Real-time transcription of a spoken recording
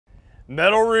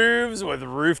Metal roofs with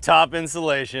rooftop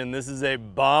insulation. This is a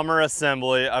bomber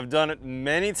assembly. I've done it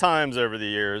many times over the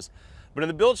years, but in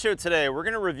the build show today, we're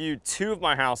gonna review two of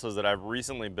my houses that I've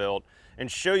recently built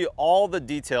and show you all the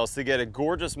details to get a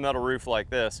gorgeous metal roof like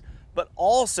this, but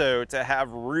also to have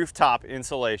rooftop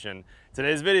insulation.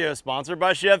 Today's video is sponsored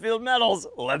by Sheffield Metals.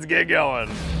 Let's get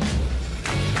going.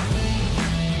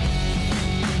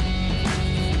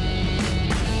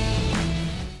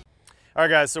 All right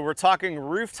guys, so we're talking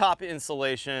rooftop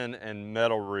insulation and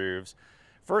metal roofs.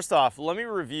 First off, let me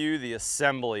review the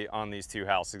assembly on these two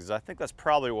houses, because I think that's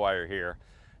probably why you're here.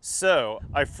 So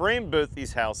I framed both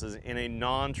these houses in a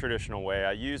non-traditional way.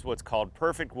 I used what's called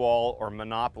perfect wall or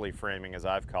monopoly framing, as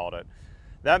I've called it.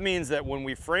 That means that when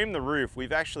we frame the roof,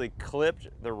 we've actually clipped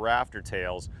the rafter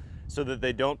tails so that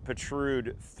they don't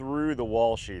protrude through the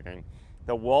wall sheathing.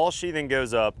 The wall sheathing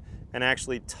goes up and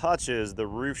actually touches the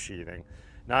roof sheathing.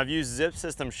 Now I've used zip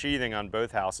system sheathing on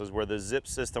both houses where the zip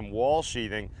system wall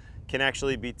sheathing can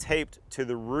actually be taped to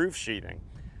the roof sheathing.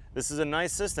 This is a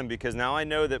nice system because now I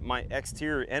know that my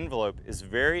exterior envelope is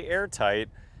very airtight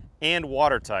and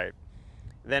watertight.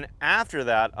 Then after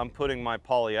that, I'm putting my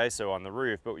polyiso on the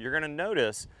roof, but you're gonna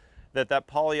notice that that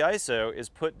polyiso is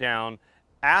put down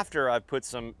after I've put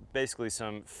basically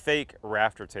some fake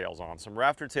rafter tails on. Some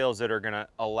rafter tails that are gonna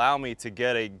allow me to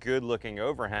get a good looking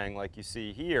overhang like you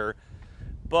see here,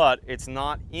 but it's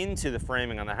not into the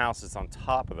framing on the house, it's on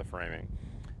top of the framing.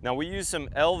 Now we use some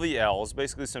LVLs,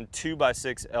 basically some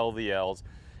 2x6 LVLs,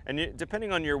 and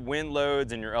depending on your wind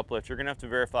loads and your uplift, you're gonna have to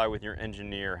verify with your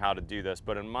engineer how to do this.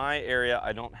 But in my area,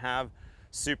 I don't have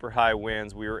super high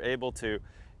winds. We were able to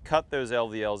cut those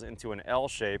LVLs into an L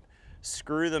shape,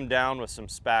 screw them down with some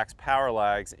Spax power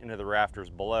lags into the rafters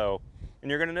below. And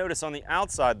you're gonna notice on the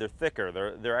outside, they're thicker.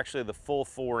 They're actually the full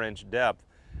 4-inch depth.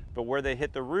 But where they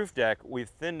hit the roof deck, we've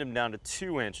thinned them down to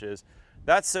 2 inches.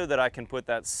 That's so that I can put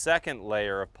that second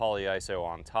layer of polyiso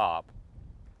on top.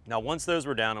 Now, once those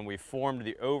were down and we formed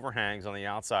the overhangs on the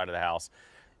outside of the house,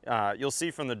 you'll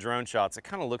see from the drone shots, it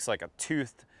kind of looks like a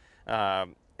toothed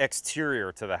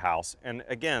exterior to the house. And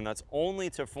again, that's only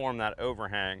to form that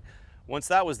overhang. Once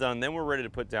that was done, then we're ready to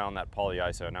put down that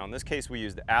polyiso. Now, in this case, we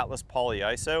used Atlas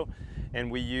polyiso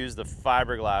and we used the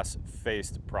fiberglass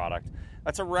faced product.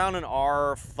 That's around an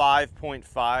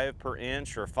R5.5 per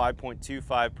inch or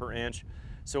 5.25 per inch.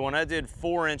 So when I did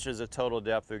 4 inches of total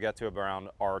depth, we got to around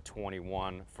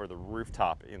R21 for the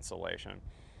rooftop insulation.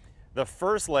 The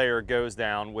first layer goes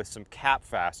down with some cap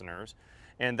fasteners,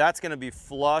 and that's gonna be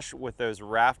flush with those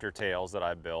rafter tails that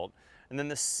I built. And then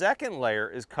the second layer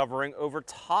is covering over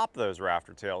top those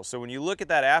rafter tails. So when you look at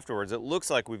that afterwards, it looks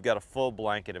like we've got a full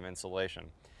blanket of insulation.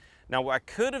 Now I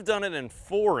could have done it in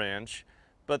 4-inch,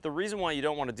 but the reason why you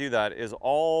don't want to do that is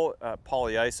all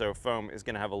polyiso foam is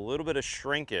going to have a little bit of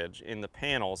shrinkage in the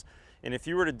panels. And if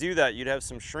you were to do that, you'd have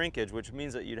some shrinkage, which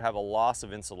means that you'd have a loss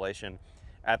of insulation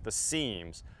at the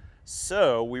seams.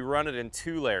 So we run it in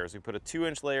 2 layers. We put a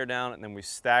 2-inch layer down and then we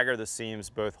stagger the seams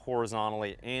both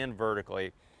horizontally and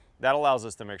vertically. That allows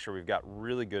us to make sure we've got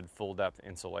really good full depth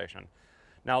insulation.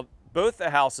 Now, both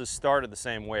the houses started the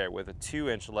same way with a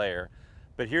 2-inch layer.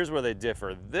 But here's where they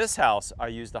differ. This house, I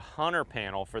used a Hunter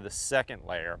panel for the second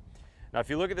layer. Now, if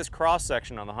you look at this cross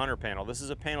section on the Hunter panel, this is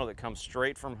a panel that comes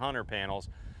straight from Hunter panels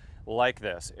like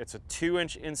this. It's a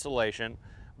 2-inch insulation,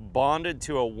 bonded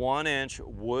to a 1-inch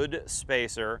wood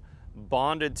spacer,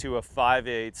 bonded to a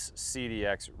 5/8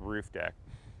 CDX roof deck.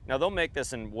 Now, they'll make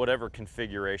this in whatever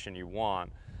configuration you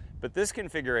want, but this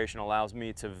configuration allows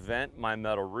me to vent my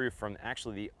metal roof from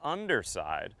actually the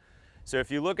underside. So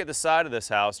if you look at the side of this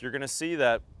house, you're gonna see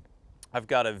that I've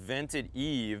got a vented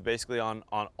eave basically on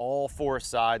all 4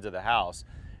 sides of the house.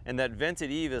 And that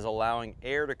vented eave is allowing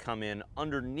air to come in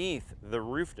underneath the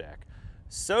roof deck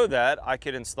so that I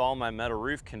could install my metal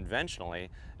roof conventionally.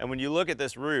 And when you look at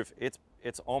this roof,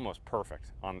 it's almost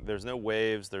perfect. There's no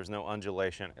waves, there's no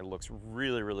undulation. It looks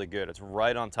really, really good. It's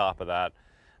right on top of that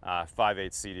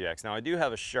 5/8 CDX. Now I do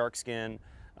have a shark skin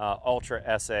Ultra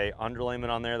SA underlayment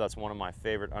on there. That's one of my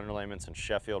favorite underlayments, and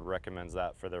Sheffield recommends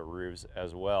that for their roofs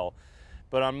as well.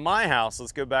 But on my house,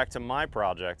 let's go back to my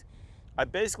project. I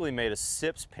basically made a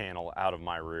SIPS panel out of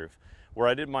my roof where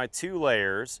I did my 2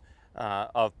 layers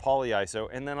of polyiso,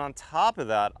 and then on top of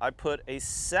that, I put a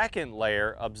second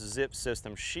layer of zip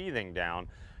system sheathing down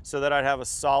so that I'd have a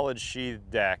solid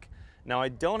sheathed deck. Now I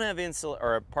don't have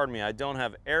I don't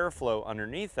have airflow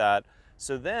underneath that.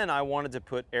 So then I wanted to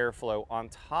put airflow on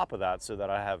top of that so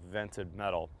that I have vented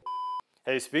metal.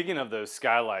 Hey, speaking of those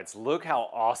skylights, look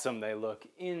how awesome they look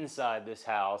inside this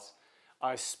house.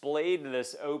 I splayed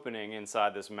this opening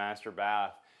inside this master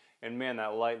bath And man,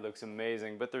 that light looks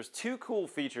amazing. But there's two cool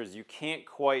features you can't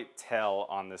quite tell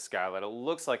on this skylight. It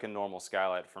looks like a normal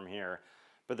skylight from here,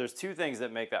 but there's two things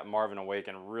that make that Marvin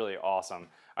Awaken really awesome.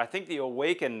 I think the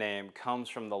Awaken name comes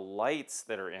from the lights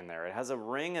that are in there. It has a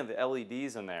ring of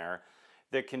LEDs in there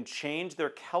that can change their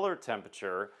color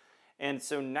temperature. And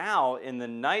so now in the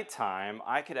nighttime,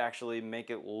 I could actually make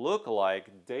it look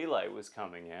like daylight was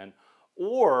coming in,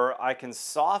 or I can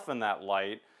soften that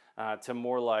light to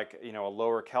more like, you know, a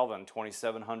lower Kelvin,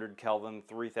 2700 Kelvin,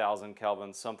 3000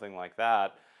 Kelvin, something like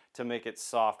that, to make it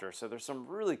softer. So there's some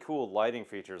really cool lighting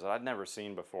features that I'd never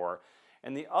seen before.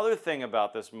 And the other thing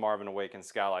about this Marvin Awaken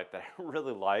skylight that I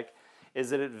really like is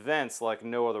that it vents like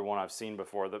no other one I've seen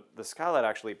before. The skylight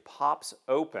actually pops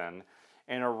open,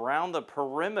 and around the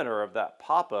perimeter of that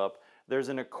pop-up, there's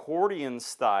an accordion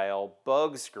style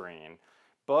bug screen.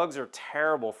 Bugs are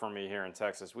terrible for me here in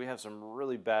Texas. We have some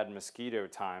really bad mosquito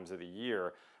times of the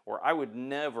year where I would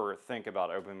never think about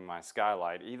opening my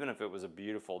skylight, even if it was a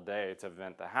beautiful day, to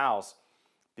vent the house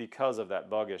because of that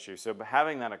bug issue. So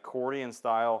having that accordion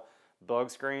style bug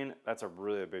screen, that's a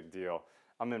really big deal.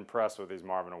 I'm impressed with these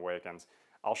Marvin Awakens.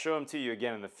 I'll show them to you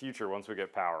again in the future once we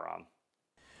get power on.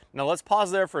 Now let's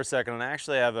pause there for a second and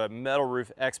actually have a metal roof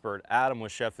expert, Adam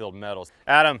with Sheffield Metals.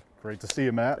 Adam. Great to see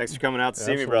you, Matt. Thanks for coming out to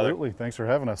see me, brother. Absolutely, thanks for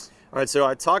having us. All right, so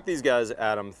I talked these guys,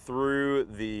 Adam, through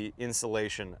the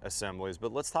insulation assemblies,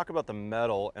 but let's talk about the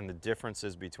metal and the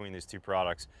differences between these two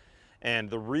products and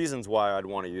the reasons why I'd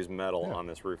want to use metal on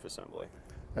this roof assembly.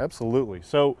 Absolutely.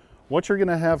 So what you're going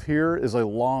to have here is a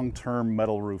long-term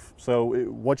metal roof. So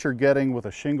what you're getting with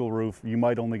a shingle roof, you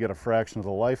might only get a fraction of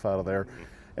the life out of there.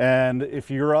 And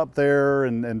if you're up there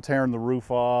and tearing the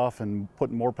roof off and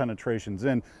putting more penetrations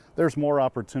in, there's more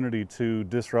opportunity to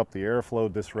disrupt the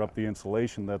airflow, disrupt the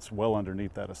insulation that's well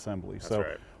underneath that assembly. That's so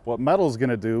right. What metal's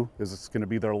going to do is it's going to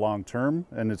be there long term,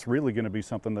 and it's really going to be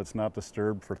something that's not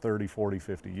disturbed for 30, 40,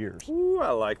 50 years. Ooh,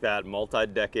 I like that,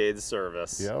 multi-decade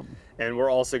service. Yep. And we're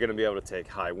also going to be able to take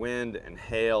high wind and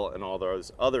hail and all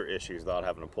those other issues without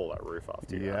having to pull that roof off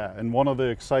too. Yeah, and one of the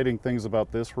exciting things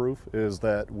about this roof is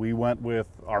that we went with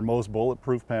our most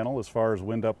bulletproof panel as far as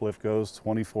wind uplift goes,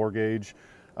 24 gauge.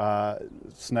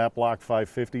 Snap Lock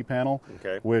 550 panel,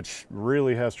 which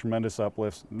really has tremendous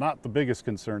uplifts. Not the biggest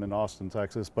concern in Austin,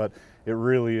 Texas, but it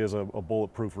really is a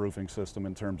bulletproof roofing system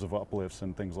in terms of uplifts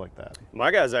and things like that. My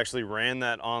guys actually ran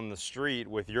that on the street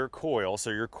with your coil.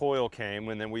 So your coil came,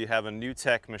 and then we have a new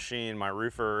tech machine. My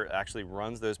roofer actually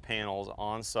runs those panels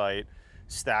on site,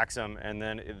 stacks them, and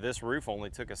then this roof only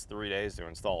took us 3 days to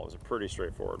install. It was a pretty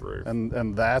straightforward roof.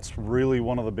 And that's really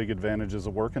one of the big advantages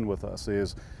of working with us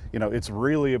is, you know, it's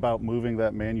really about moving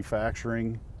that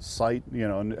manufacturing site, you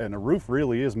know, and a roof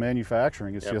really is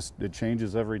manufacturing. It's just, it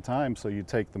changes every time. So you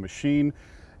take the machine,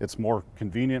 it's more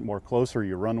convenient, more closer.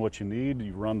 You run what you need,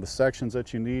 you run the sections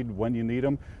that you need when you need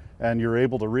them, and you're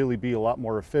able to really be a lot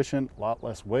more efficient, a lot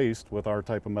less waste with our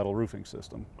type of metal roofing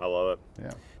system. I love it.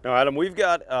 Yeah. Now, Adam, we've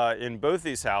got in both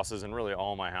these houses, and really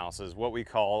all my houses, what we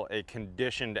call a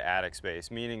conditioned attic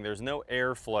space, meaning there's no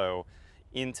airflow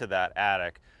into that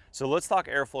attic. So let's talk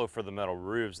airflow for the metal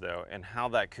roofs though, and how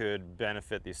that could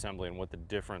benefit the assembly and what the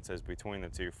difference is between the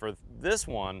two. For this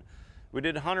one, we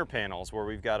did 100 panels where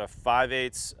we've got a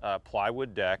 5/8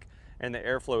 plywood deck, and the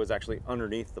airflow is actually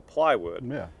underneath the plywood.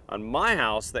 Yeah. On my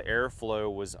house, the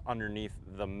airflow was underneath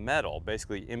the metal,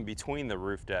 basically in between the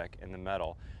roof deck and the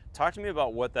metal. Talk to me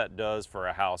about what that does for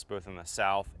a house, both in the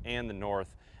south and the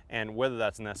north, and whether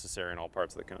that's necessary in all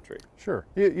parts of the country. Sure.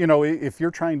 You know, if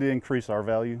you're trying to increase R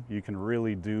value, you can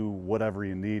really do whatever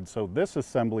you need. So this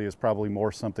assembly is probably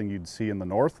more something you'd see in the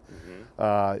north.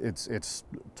 It's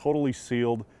totally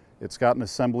sealed. It's got an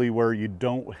assembly where you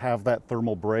don't have that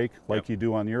thermal break like you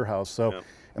do on your house. So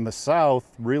in the south,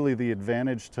 really the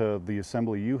advantage to the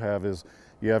assembly you have is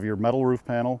you have your metal roof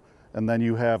panel, and then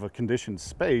you have a conditioned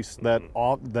space that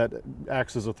that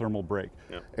acts as a thermal break.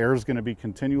 Air is going to be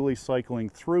continually cycling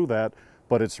through that,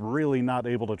 but it's really not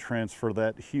able to transfer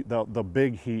that heat, the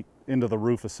big heat, into the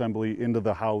roof assembly, into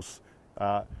the house,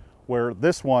 where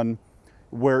this one,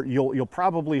 where you'll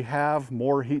probably have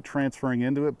more heat transferring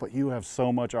into it, but you have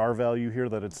so much R value here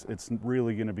that it's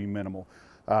really going to be minimal.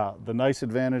 The nice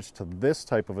advantage to this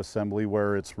type of assembly,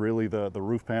 where it's really the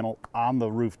roof panel on the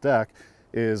roof deck,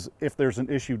 is if there's an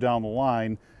issue down the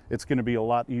line, it's going to be a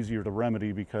lot easier to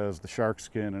remedy because the shark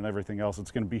skin and everything else,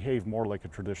 it's going to behave more like a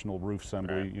traditional roof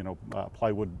assembly, you know,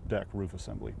 plywood deck roof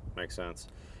assembly. Makes sense.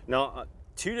 Now,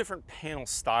 two different panel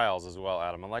styles as well,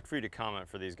 Adam. I'd like for you to comment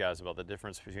for these guys about the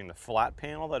difference between the flat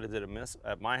panel that I did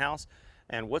at my house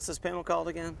And what's this panel called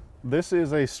again? This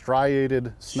is a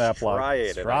striated snap lock.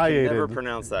 Striated. I can never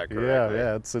pronounce that correctly.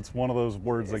 Yeah, it's one of those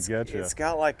words that get you. It's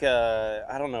got like a,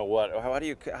 I don't know what. How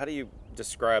do you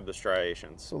describe the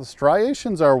striations? So the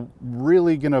striations are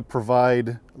really going to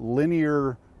provide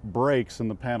linear breaks in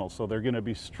the panel. So they're going to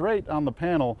be straight on the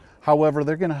panel. However,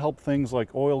 they're going to help things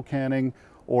like oil canning,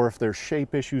 or if there's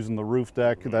shape issues in the roof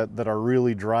deck that are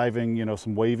really driving, you know,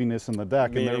 some waviness in the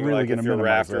deck, Meaning, and they're really like going to if your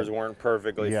minimize rafters that. weren't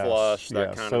perfectly flush,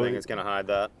 that kind of thing is going to hide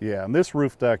that. Yeah, and this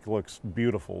roof deck looks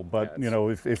beautiful. But yeah, you know,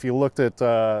 if you looked at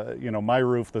you know, my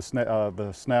roof,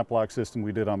 the snap lock system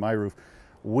we did on my roof,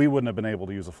 we wouldn't have been able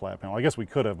to use a flat panel. I guess we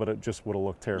could have, but it just would have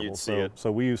looked terrible. You'd see it.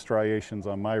 So we use striations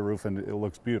on my roof, and it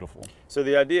looks beautiful. So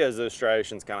the idea is those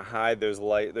striations kind of hide those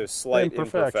slight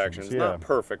imperfections, yeah. not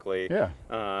perfectly. Yeah.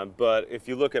 But if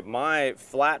you look at my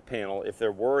flat panel, if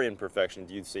there were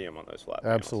imperfections, you'd see them on those flat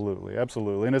panels. Absolutely,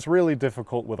 absolutely. And it's really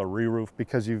difficult with a re-roof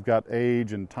because you've got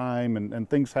age and time, and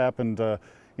things happen to,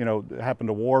 you know,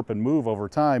 warp and move over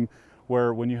time,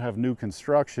 where when you have new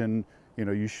construction, you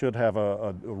know, you should have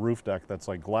a roof deck that's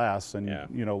like glass, and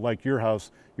you know, like your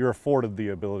house, you're afforded the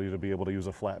ability to be able to use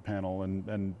a flat panel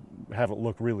and have it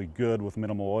look really good with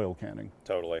minimal oil canning.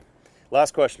 Totally.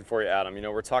 Last question for you, Adam. You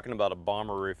know, we're talking about a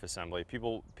bomber roof assembly.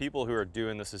 People who are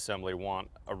doing this assembly want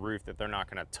a roof that they're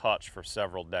not going to touch for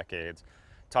several decades.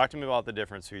 Talk to me about the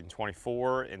difference between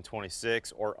 24 and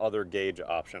 26 or other gauge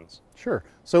options. Sure.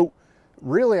 So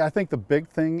really, I think the big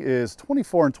thing is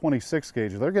 24 and 26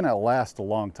 gauge, they're going to last a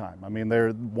long time. I mean,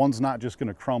 one's not just going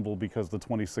to crumble because the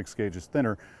 26 gauge is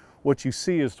thinner. What you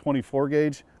see is 24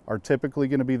 gauge are typically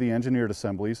going to be the engineered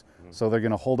assemblies, so they're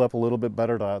going to hold up a little bit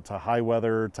better to high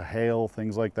weather, to hail,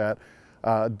 things like that.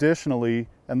 Additionally,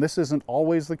 and this isn't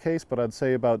always the case, but I'd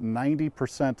say about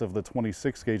 90% of the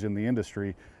 26 gauge in the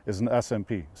industry is an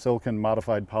SMP, silicon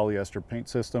modified polyester paint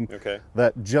system,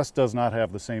 that just does not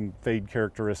have the same fade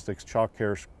characteristics, chalk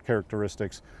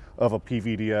characteristics of a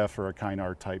PVDF or a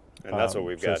Kynar type. And that's what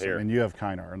we've system. got here. And you have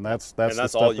Kynar, and that's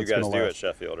all you guys do at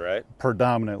Sheffield, right?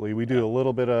 Predominantly, we do a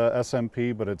little bit of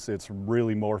SMP, but it's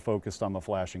really more focused on the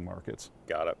flashing markets.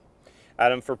 Got it.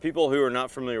 Adam, for people who are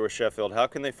not familiar with Sheffield, how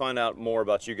can they find out more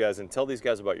about you guys, and tell these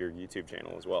guys about your YouTube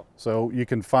channel as well? So you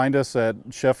can find us at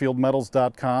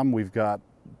sheffieldmetals.com. We've got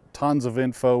tons of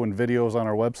info and videos on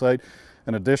our website.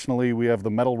 And additionally, we have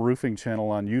the Metal Roofing channel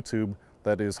on YouTube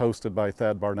that is hosted by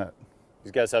Thad Barnett.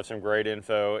 These guys have some great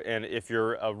info. And if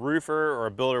you're a roofer or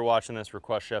a builder watching this,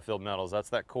 request Sheffield Metals. That's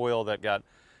that coil that got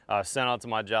sent out to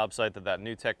my job site that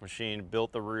New Tech machine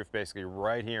built the roof basically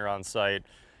right here on site.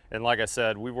 And like I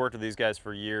said, we've worked with these guys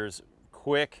for years.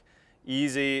 Quick,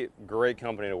 easy, great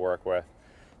company to work with.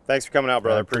 Thanks for coming out,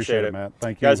 brother. I appreciate it, Matt.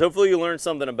 Thank you. Guys, hopefully you learned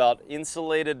something about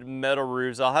insulated metal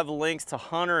roofs. I'll have links to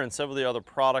Hunter and several of the other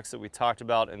products that we talked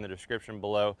about in the description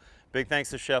below. Big thanks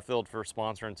to Sheffield for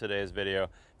sponsoring today's video.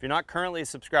 If you're not currently a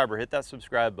subscriber, hit that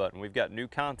subscribe button. We've got new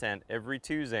content every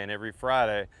Tuesday and every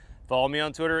Friday. Follow me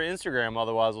on Twitter and Instagram.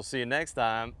 Otherwise, we'll see you next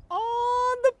time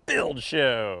on The Build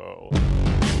Show.